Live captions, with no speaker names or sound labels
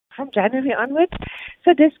from January onwards.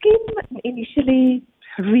 So the scheme initially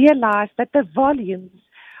realized that the volumes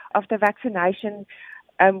of the vaccination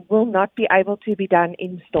will not be able to be done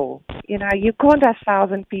in store. You know, you can't have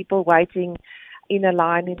 1,000 people waiting in a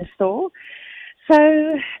line in a store. So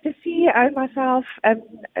the CEO and myself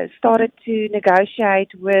started to negotiate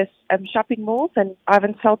with shopping malls, and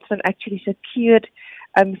Ivan Saltzman actually secured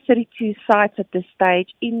 32 sites at this stage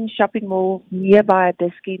in shopping malls nearby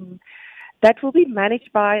Dis-Chem that will be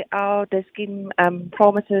managed by our Dis-Chem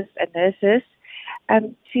pharmacists and nurses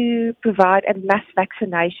to provide a mass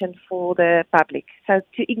vaccination for the public. So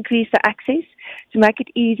to increase the access, to make it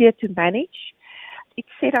easier to manage. It's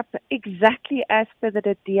set up exactly as per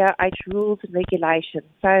the DOH rules and regulations.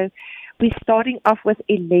 So we're starting off with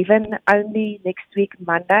 11 only next week,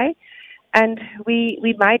 Monday. And we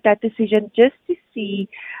made that decision just to see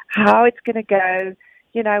how it's going to go.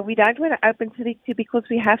 You know, we don't want to open 32 because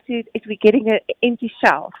we're getting an empty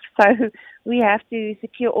shelf. So we have to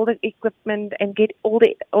secure all the equipment and get all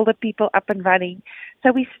the people up and running.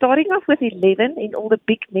 So we're starting off with 11 in all the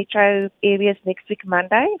big metro areas next week,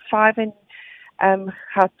 Monday, 5 in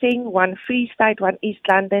Gauteng, 1 Free State, 1 East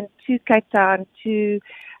London, 2 Cape Town, 2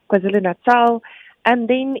 KwaZulu-Natal, and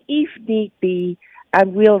then if need be,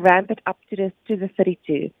 we'll ramp it up to the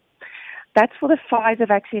 32. That's for the Pfizer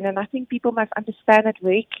vaccine, and I think people must understand it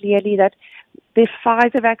very clearly that the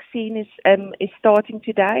Pfizer vaccine is starting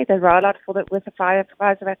today, the rollout with the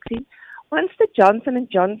Pfizer vaccine. Once the Johnson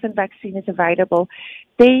 & Johnson vaccine is available,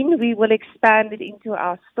 then we will expand it into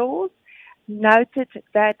our stores. Noted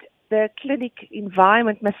that the clinic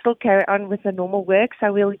environment must still carry on with the normal work,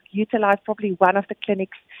 so we'll utilize probably one of the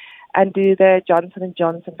clinics and do the Johnson &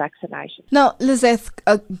 Johnson vaccination. Now, Lizeth,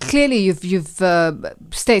 clearly you've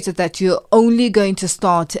stated that you're only going to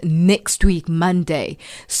start next week, Monday.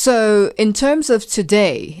 So in terms of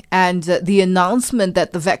today and the announcement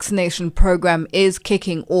that the vaccination program is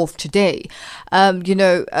kicking off today,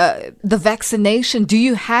 the vaccination, do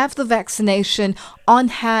you have the vaccination on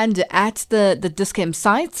hand at the Dis-Chem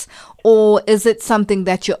sites? Or is it something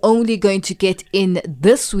that you're only going to get in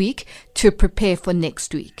this week to prepare for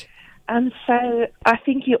next week? So I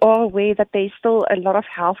think you are aware that there's still a lot of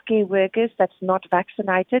healthcare workers that's not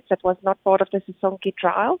vaccinated, that was not part of the Sisonke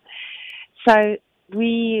trial. So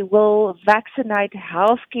we will vaccinate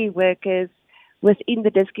healthcare workers within the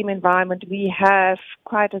Dis-Chem environment. We have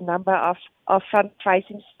quite a number of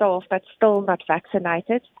front-facing staff that's still not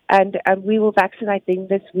vaccinated, and we will vaccinate them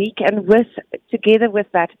this week. And together with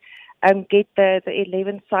that, get the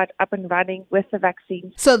 11th site up and running with the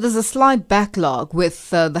vaccine. So there's a slight backlog with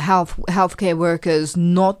the healthcare workers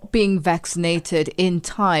not being vaccinated in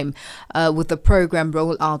time with the program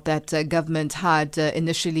rollout that government had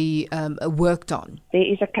initially worked on. There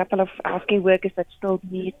is a couple of healthcare workers that still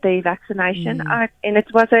need the vaccination, and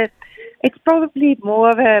it's probably more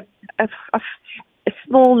of a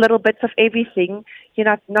small little bits of everything. You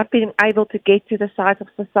know, not being able to get to the site of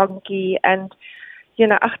Sisonke and.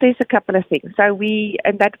 There's a couple of things.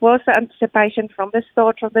 And that was the anticipation from the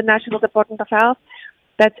start from the National Department of Health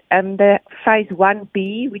that the phase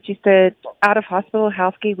 1B, which is the out-of-hospital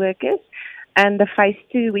healthcare workers, and the phase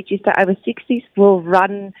 2, which is the over 60s, will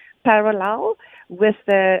run parallel with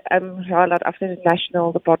the rollout of the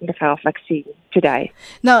National Department of Health vaccine today.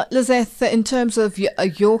 Now, Lizeth, in terms of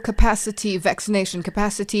your capacity, vaccination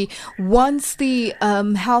capacity, once the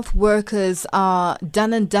health workers are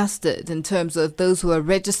done and dusted in terms of those who are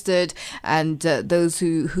registered and those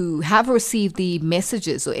who have received the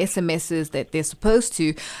messages or SMSs that they're supposed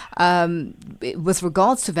to with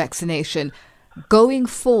regards to vaccination, going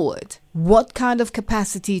forward, what kind of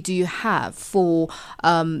capacity do you have for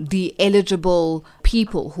the eligible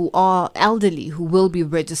people who are elderly who will be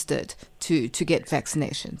registered to get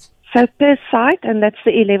vaccinations? So per site, and that's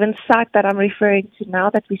the 11th site that I'm referring to now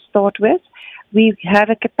that we start with, we have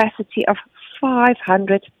a capacity of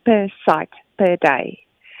 500 per site per day.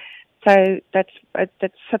 So that's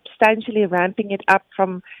substantially ramping it up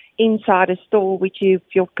from inside a store, which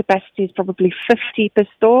your capacity is probably 50 per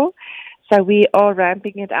store. So we are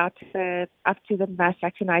ramping it out up to the mass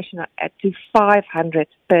vaccination to 500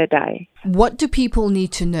 per day. What do people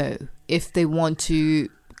need to know if they want to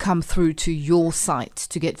come through to your site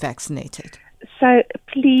to get vaccinated? So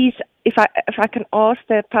please, if I can ask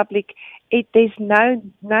the public, there's no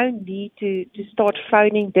need to start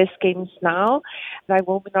phoning Dis-Chems now. They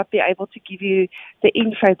will not be able to give you the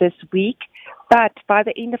info this week. But by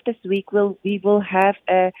the end of this week, we will have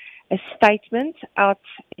a statement out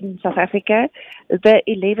in South Africa. The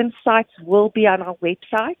 11 sites will be on our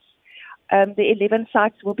website. the 11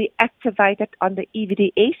 sites will be activated on the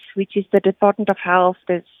EVDS, which is the Department of Health,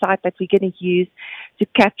 the site that we're going to use to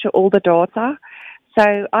capture all the data.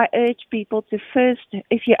 So I urge people to first,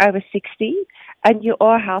 if you're over 60 and you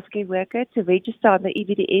are a healthcare worker, to register on the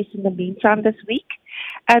EVDS in the meantime this week.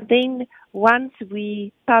 And then once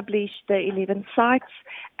we publish the 11 sites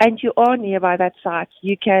and you are nearby that site,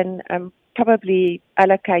 you can probably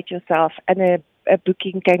allocate yourself and a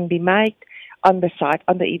booking can be made on the site,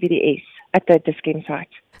 on the EVDS at the Dis-Chem site.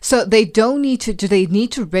 So they don't need to, do they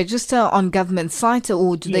need to register on government site,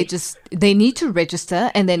 or do they need to register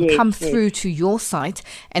and then come through to your site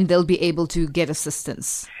and they'll be able to get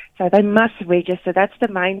assistance? So they must register. That's the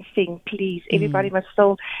main thing, please. Everybody must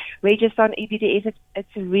still register on EVDS.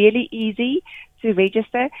 It's really easy to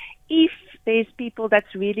register. If there's people they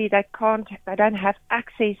don't have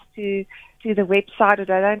access to the website, or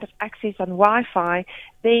they don't have access on Wi-Fi,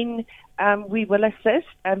 then we will assist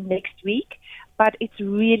next week. But it's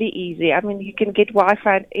really easy. I mean, you can get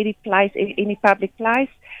Wi-Fi in any place, any public place,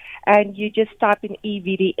 and you just type in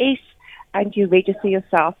EVDS and you register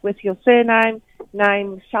yourself with your surname,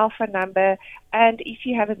 name, cell phone number, and if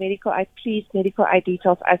you have a medical aid, please medical aid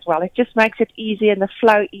details as well. It just makes it easier and the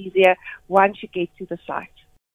flow easier once you get to the site.